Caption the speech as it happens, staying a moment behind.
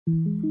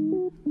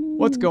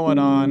What's going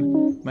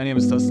on? My name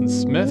is Dustin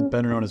Smith,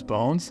 better known as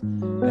Bones,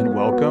 and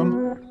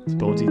welcome to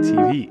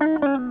BonesyTV,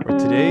 where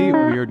today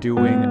we are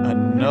doing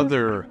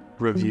another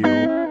review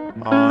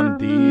on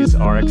these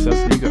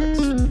RXS knee guards.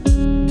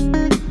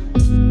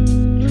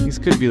 These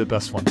could be the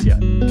best ones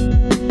yet.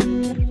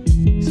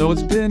 So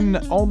it's been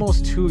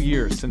almost 2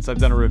 years since I've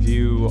done a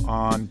review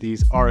on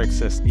these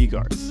RXS knee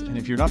guards. And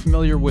if you're not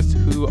familiar with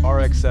who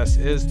RXS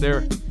is,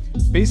 they're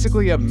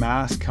basically a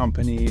mass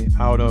company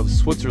out of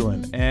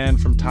Switzerland,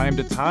 and from time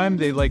to time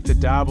they like to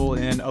dabble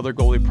in other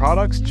goalie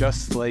products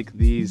just like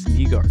these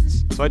knee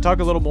guards. So I talk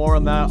a little more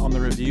on that on the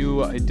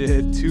review I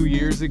did 2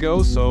 years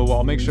ago, so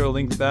I'll make sure to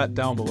link that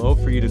down below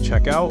for you to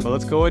check out. But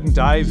let's go ahead and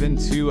dive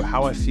into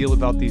how I feel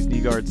about these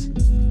knee guards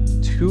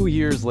 2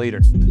 years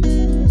later.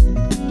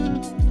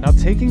 Now,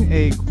 taking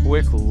a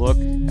quick look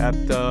at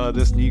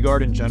this knee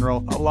guard in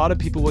general, a lot of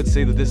people would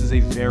say that this is a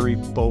very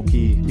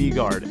bulky knee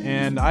guard,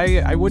 and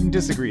I wouldn't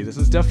disagree. This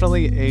is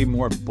definitely a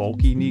more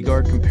bulky knee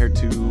guard compared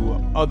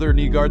to other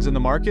knee guards in the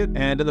market,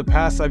 and in the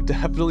past I've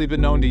definitely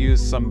been known to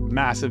use some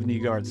massive knee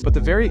guards. But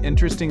the very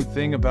interesting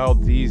thing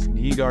about these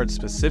knee guards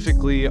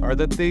specifically are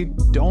that they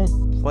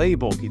don't play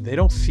bulky. They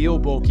don't feel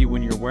bulky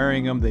when you're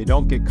wearing them. They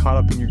don't get caught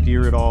up in your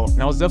gear at all. And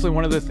that was definitely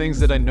one of the things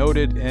that I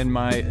noted in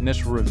my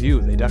initial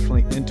review. They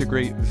definitely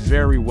integrate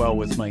very well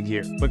with my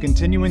gear. But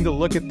continuing to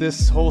look at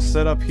this whole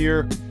setup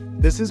here,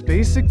 this is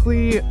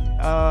basically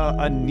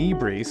a knee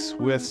brace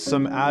with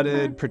some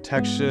added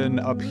protection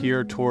up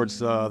here towards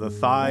the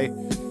thigh.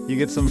 You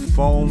get some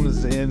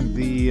foams in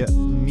the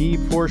knee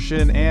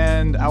portion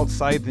and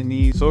outside the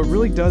knee, so it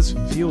really does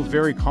feel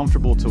very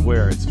comfortable to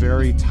wear. It's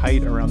very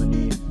tight around the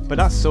knee, but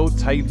not so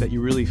tight that you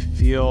really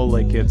feel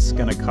like it's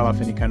gonna cut off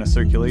any kind of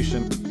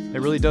circulation. It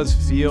really does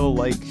feel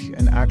like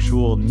an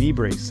actual knee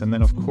brace. And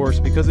then of course,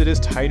 because it is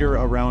tighter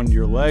around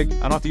your leg,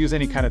 I don't have to use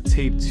any kind of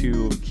tape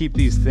to keep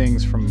these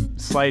things from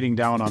sliding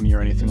down on me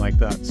or anything like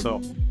that. So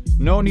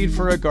no need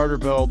for a garter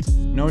belt,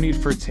 no need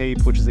for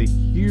tape, which is a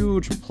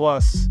huge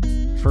plus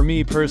for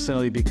me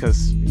personally,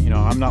 because, you know,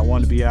 I'm not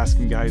one to be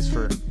asking guys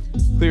for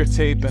clear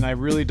tape, and I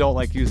really don't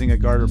like using a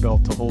garter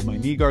belt to hold my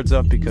knee guards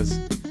up, because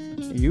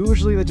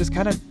usually that just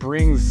kind of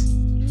brings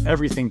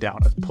everything down.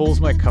 It pulls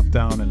my cup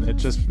down, and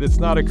it's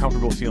not a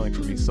comfortable feeling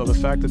for me. So the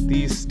fact that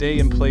these stay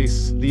in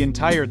place the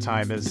entire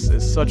time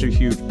is such a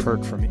huge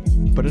perk for me.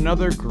 But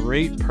another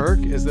great perk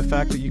is the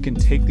fact that you can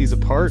take these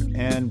apart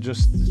and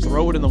just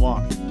throw it in the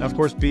wash. Now, of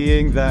course,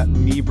 being that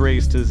knee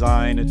brace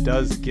design, it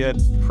does get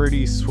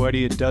pretty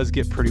sweaty, it does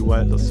get pretty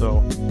wet,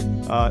 so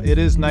it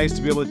is nice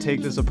to be able to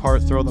take this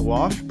apart, throw it in the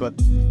wash, but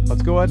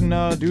let's go ahead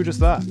and do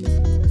just that.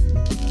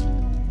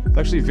 It's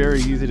actually very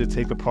easy to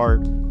take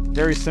apart,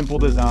 very simple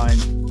design,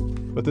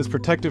 but this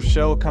protective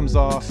shell comes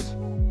off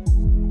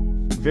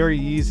very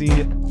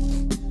easy.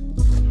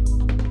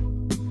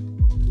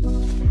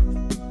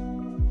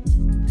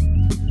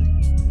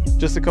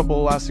 Just a couple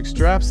elastic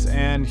straps,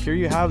 and here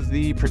you have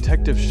the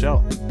protective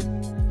shell.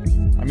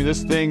 I mean,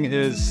 this thing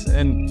is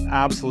an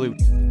absolute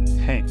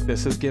tank.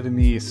 This has given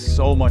me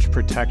so much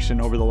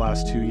protection over the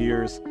last 2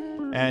 years,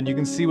 and you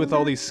can see with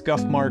all these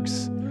scuff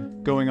marks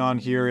going on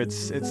here,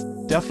 it's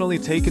definitely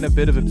taken a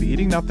bit of a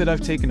beating. Not that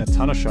I've taken a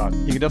ton of shots.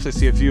 You can definitely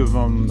see a few of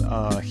them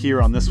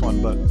here on this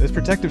one, but this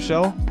protective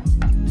shell,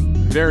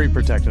 very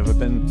protective. I've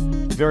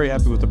been very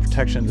happy with the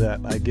protection that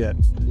I get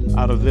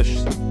out of this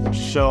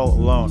shell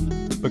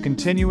alone. But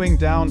continuing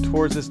down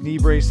towards this knee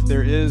brace,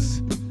 there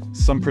is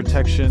some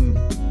protection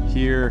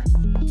here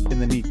in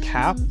the knee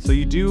cap. So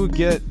you do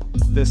get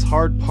this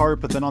hard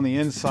part, but then on the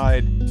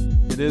inside,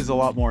 it is a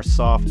lot more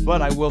soft.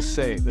 But I will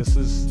say, this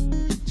is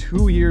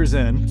 2 years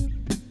in,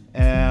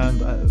 and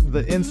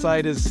the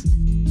inside is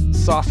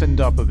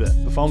softened up a bit.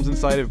 The foams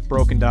inside have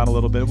broken down a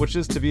little bit, which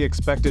is to be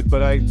expected,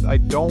 but I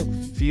don't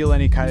feel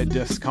any kind of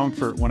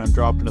discomfort when I'm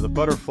dropping to the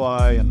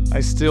butterfly, and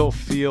I still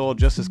feel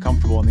just as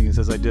comfortable in these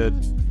as I did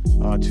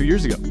 2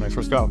 years ago when I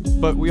first got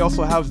them. But we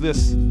also have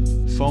this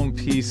foam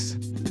piece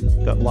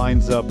that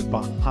lines up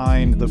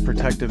behind the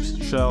protective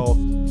shell,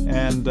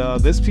 and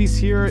this piece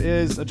here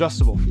is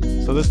adjustable.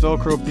 So this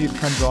Velcro piece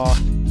comes off,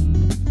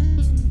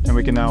 and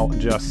we can now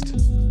adjust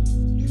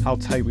how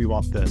tight we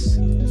want this.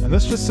 And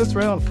this just sits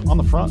right on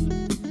the front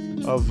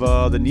of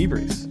the knee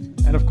brace.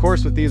 And of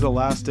course, with these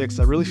elastics,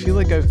 I really feel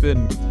like I've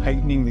been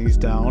tightening these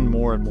down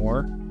more and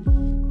more.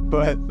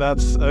 But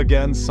that's,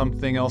 again,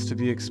 something else to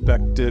be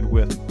expected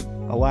with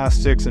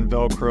elastics and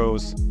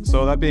Velcros.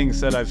 So that being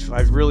said,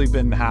 I've really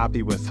been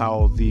happy with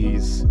how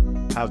these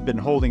have been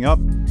holding up.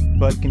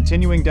 But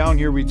continuing down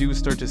here, we do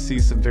start to see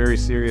some very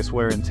serious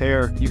wear and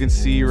tear. You can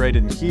see right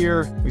in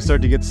here, we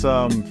start to get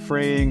some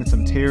fraying,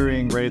 some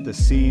tearing right at the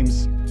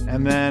seams.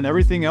 And then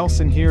everything else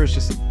in here is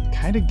just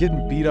kind of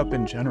getting beat up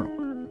in general.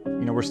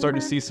 You know, we're starting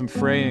to see some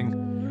fraying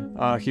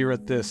here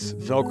at this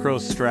Velcro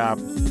strap.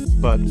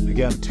 But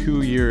again,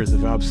 2 years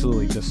of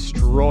absolutely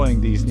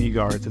destroying these knee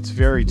guards. It's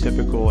very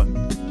typical, and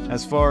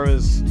as far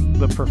as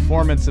the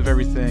performance of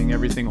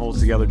everything holds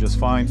together just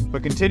fine.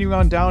 But continuing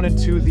on down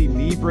into the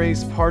knee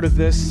brace part of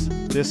this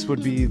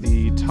would be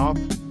the top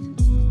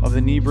of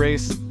the knee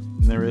brace.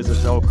 And there is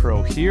a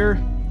Velcro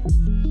here.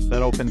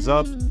 that opens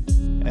up,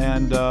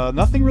 and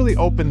nothing really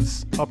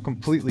opens up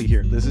completely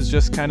here. This is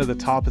just kind of the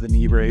top of the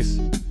knee brace,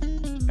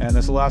 and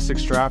this elastic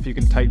strap, you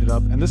can tighten it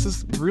up, and this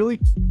is really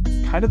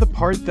kind of the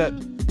part that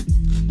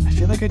I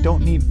feel like I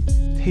don't need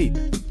tape.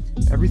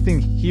 Everything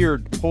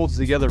here holds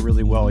together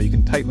really well. You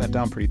can tighten that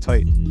down pretty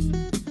tight.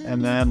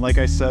 And then, like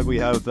I said, we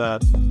have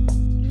that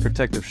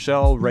protective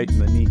shell right in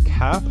the knee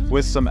cap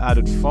with some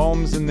added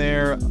foams in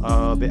there.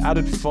 The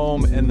added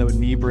foam in the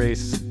knee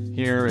brace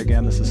here,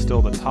 again, this is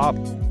still the top.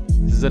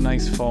 This is a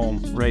nice foam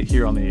right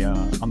here on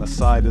the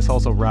side. This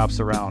also wraps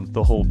around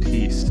the whole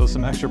piece. So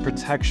some extra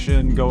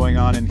protection going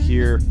on in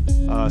here.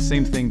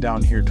 Same thing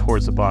down here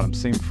towards the bottom,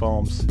 same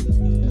foams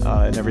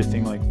and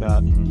everything like that.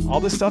 And all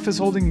this stuff is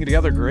holding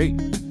together great.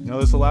 You know,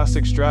 this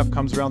elastic strap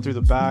comes around through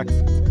the back,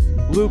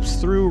 loops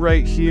through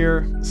right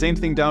here. Same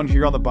thing down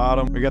here on the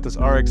bottom. We got this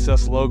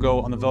RXS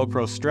logo on the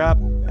Velcro strap,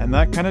 and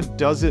that kind of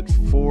does it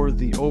for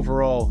the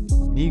overall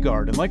knee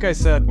guard. And like I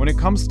said, when it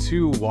comes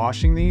to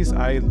washing these,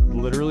 I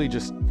literally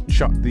just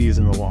chuck these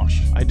in the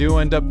wash. I do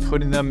end up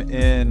putting them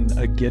in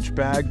a gitch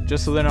bag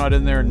just so they're not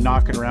in there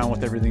knocking around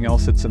with everything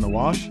else that's in the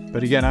wash.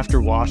 But again,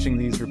 after washing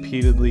these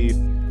repeatedly,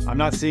 I'm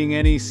not seeing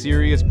any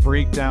serious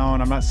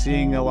breakdown. I'm not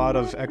seeing a lot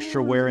of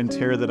extra wear and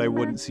tear that I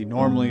wouldn't see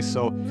normally.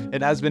 So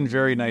it has been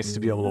very nice to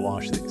be able to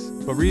wash these.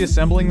 But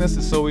reassembling this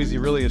is so easy.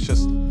 Really, it's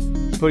just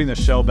putting the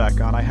shell back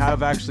on. I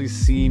have actually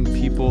seen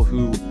people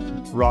who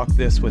rock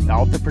this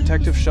without the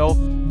protective shell.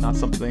 Not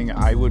something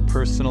I would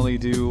personally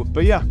do.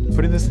 But yeah,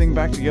 putting this thing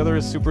back together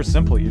is super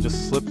simple. You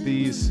just slip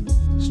these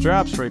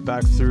straps right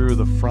back through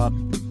the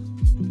front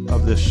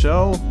of the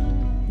shell.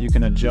 You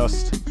can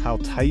adjust how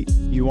tight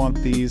you want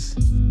these.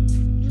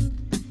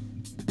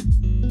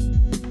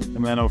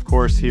 And then of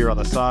course here on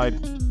the side,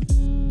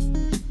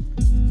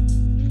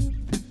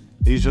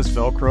 these just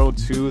Velcro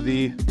to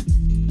the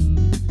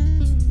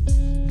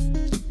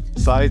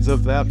sides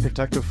of that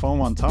protective foam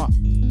on top.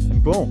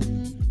 And boom,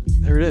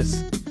 there it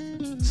is.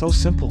 So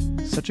simple,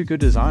 such a good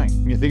design.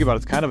 When you think about it,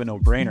 it's kind of a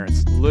no-brainer.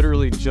 It's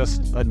literally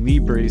just a knee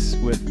brace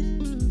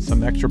with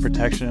some extra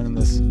protection and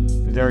this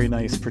very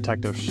nice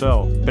protective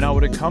shell. But now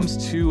when it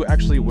comes to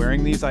actually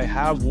wearing these, I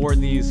have worn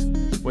these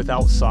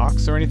without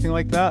socks or anything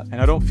like that,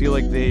 and I don't feel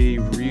like they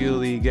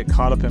really get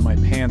caught up in my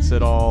pants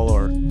at all,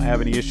 or I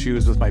have any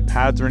issues with my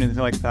pads or anything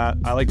like that.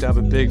 I like to have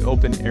a big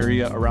open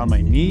area around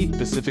my knee,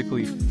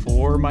 specifically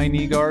for my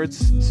knee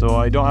guards, so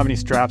I don't have any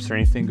straps or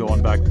anything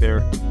going back there.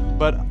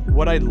 But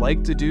what I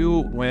like to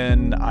do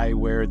when I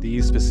wear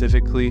these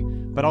specifically,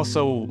 but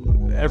also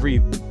every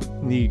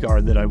knee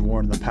guard that I've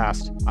worn in the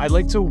past, I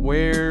like to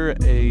wear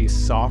a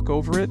sock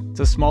over it. It's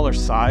a smaller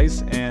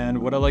size,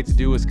 and what I like to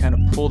do is kind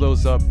of pull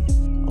those up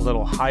a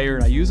little higher,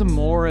 and I use them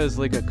more as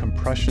like a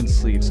compression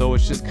sleeve. So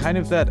it's just kind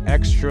of that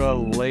extra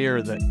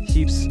layer that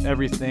keeps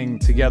everything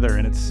together,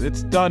 and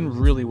it's done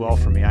really well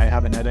for me. I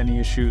haven't had any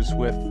issues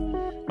with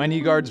my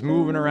knee guards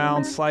moving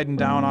around, sliding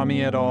down on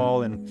me at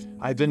all, and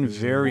I've been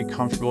very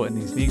comfortable in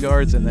these knee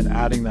guards, and then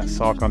adding that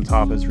sock on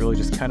top has really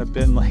just kind of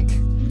been like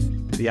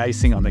the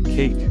icing on the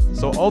cake.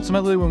 So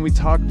ultimately, when we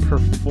talk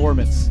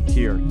performance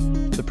here,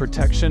 the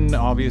protection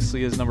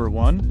obviously is number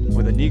one.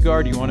 With a knee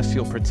guard, you want to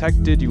feel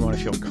protected. You want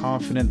to feel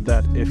confident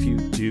that if you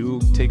do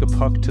take a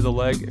puck to the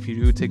leg, if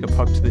you do take a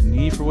puck to the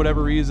knee for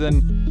whatever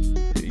reason,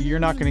 you're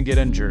not going to get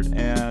injured.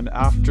 And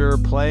after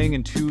playing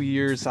in 2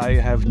 years, I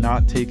have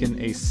not taken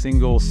a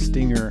single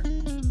stinger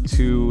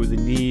to the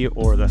knee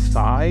or the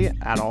thigh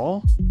at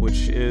all,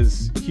 which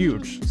is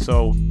huge.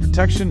 So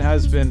protection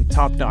has been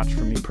top notch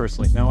for me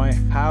personally. Now I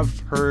have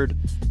heard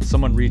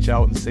someone reach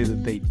out and say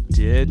that they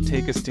did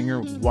take a stinger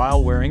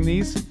while wearing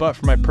these, but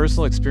from my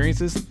personal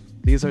experiences,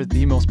 these are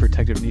the most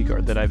protective knee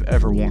guard that I've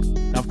ever worn.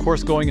 Now, of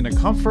course, going into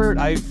comfort,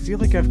 I feel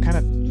like I've kind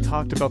of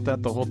talked about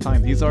that the whole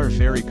time. These are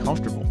very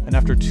comfortable. And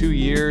after 2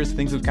 years,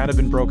 things have kind of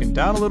been broken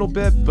down a little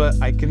bit, but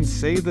I can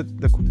say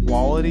that the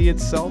quality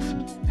itself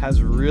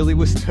has really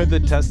withstood the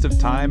test of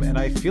time, and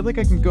I feel like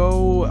I can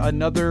go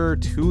another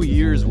 2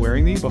 years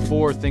wearing these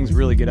before things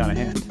really get out of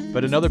hand.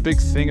 But another big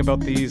thing about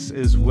these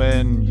is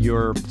when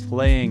you're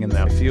playing in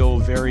them, I feel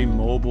very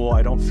mobile.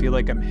 I don't feel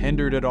like I'm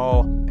hindered at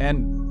all.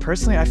 And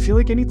personally, I feel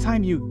like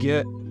anytime you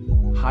get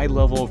high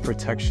level of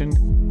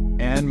protection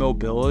and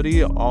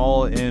mobility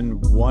all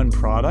in one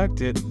product,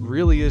 it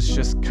really is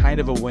just kind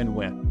of a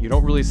win-win. You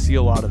don't really see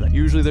a lot of that.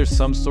 Usually there's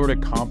some sort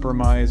of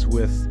compromise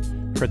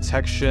with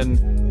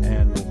protection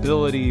and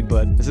mobility,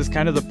 but this is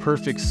kind of the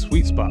perfect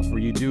sweet spot where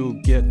you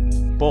do get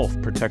both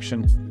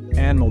protection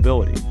and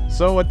mobility.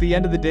 So at the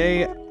end of the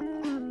day,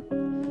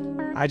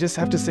 I just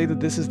have to say that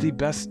this is the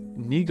best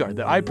knee guard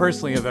that I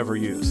personally have ever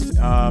used.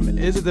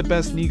 Is it the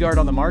best knee guard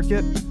on the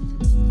market?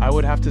 I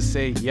would have to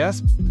say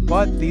yes,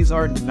 but these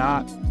are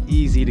not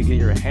easy to get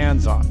your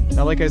hands on.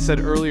 Now, like I said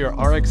earlier,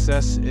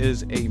 RXS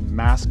is a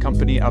mass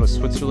company out of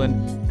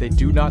Switzerland. They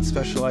do not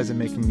specialize in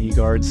making knee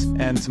guards,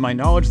 and to my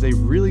knowledge, they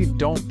really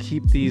don't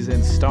keep these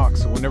in stock.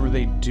 So whenever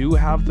they do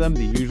have them,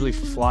 they usually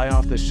fly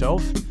off the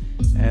shelf,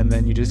 and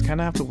then you just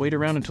kind of have to wait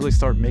around until they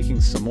start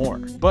making some more.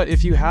 But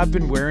if you have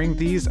been wearing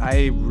these,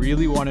 I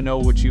really want to know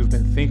what you've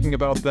been thinking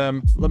about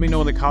them. Let me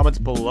know in the comments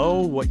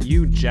below what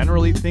you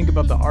generally think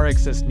about the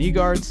RXS knee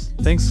guards.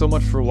 Thanks so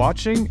much for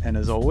watching, and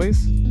as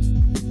always,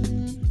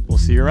 we'll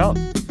see you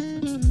around.